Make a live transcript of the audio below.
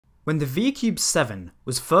When the V-Cube 7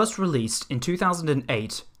 was first released in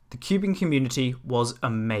 2008, the cubing community was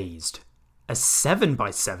amazed. A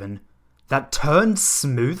 7x7 that turned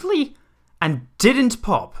smoothly and didn't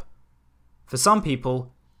pop. For some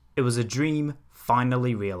people, it was a dream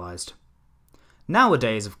finally realized.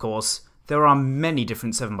 Nowadays, of course, there are many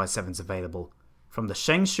different 7x7s available, from the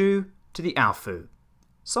Shengshu to the Aofu.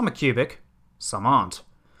 Some are cubic, some aren't,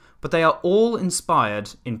 but they are all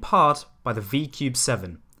inspired in part by the V-Cube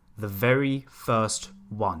 7, the very first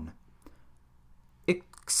one.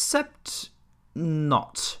 Except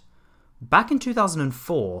not. Back in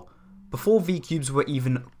 2004, before V-Cubes were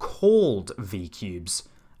even called V-Cubes,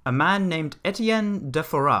 a man named Etienne de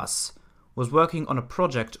Foras was working on a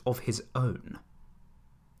project of his own.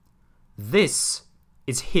 This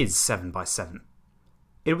is his 7x7.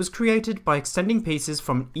 It was created by extending pieces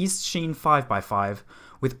from an East Sheen 5x5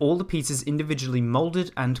 with all the pieces individually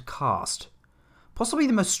moulded and cast. Possibly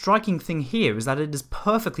the most striking thing here is that it is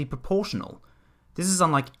perfectly proportional. This is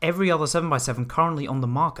unlike every other 7x7 currently on the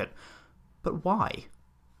market. But why?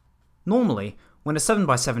 Normally, when a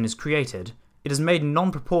 7x7 is created, it is made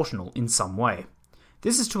non-proportional in some way.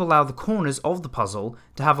 This is to allow the corners of the puzzle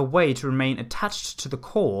to have a way to remain attached to the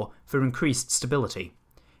core for increased stability.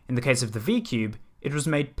 In the case of the V-Cube, it was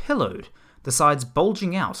made pillowed, the sides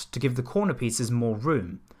bulging out to give the corner pieces more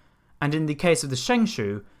room. And in the case of the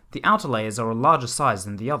Shengshu, the outer layers are a larger size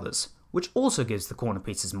than the others, which also gives the corner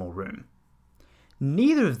pieces more room.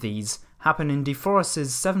 Neither of these happen in de Foras'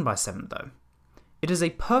 7x7 though. It is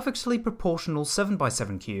a perfectly proportional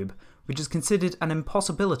 7x7 cube, which is considered an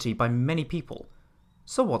impossibility by many people.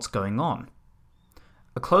 So what's going on?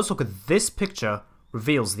 A close look at this picture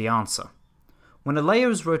reveals the answer. When a layer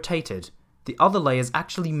is rotated, the other layers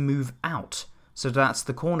actually move out, so that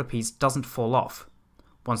the corner piece doesn't fall off.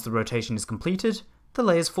 Once the rotation is completed, the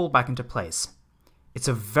layers fall back into place. It's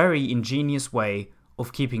a very ingenious way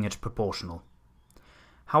of keeping it proportional.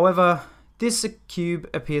 However, this cube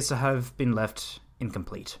appears to have been left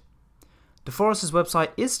incomplete. De Foras'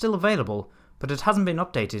 website is still available, but it hasn't been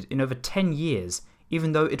updated in over 10 years,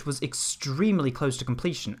 even though it was extremely close to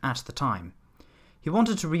completion at the time. He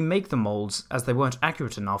wanted to remake the molds as they weren't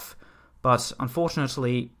accurate enough, but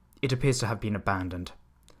unfortunately, it appears to have been abandoned.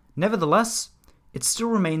 Nevertheless, it still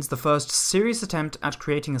remains the first serious attempt at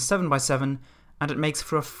creating a 7x7, and it makes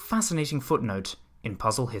for a fascinating footnote in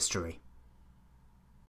puzzle history.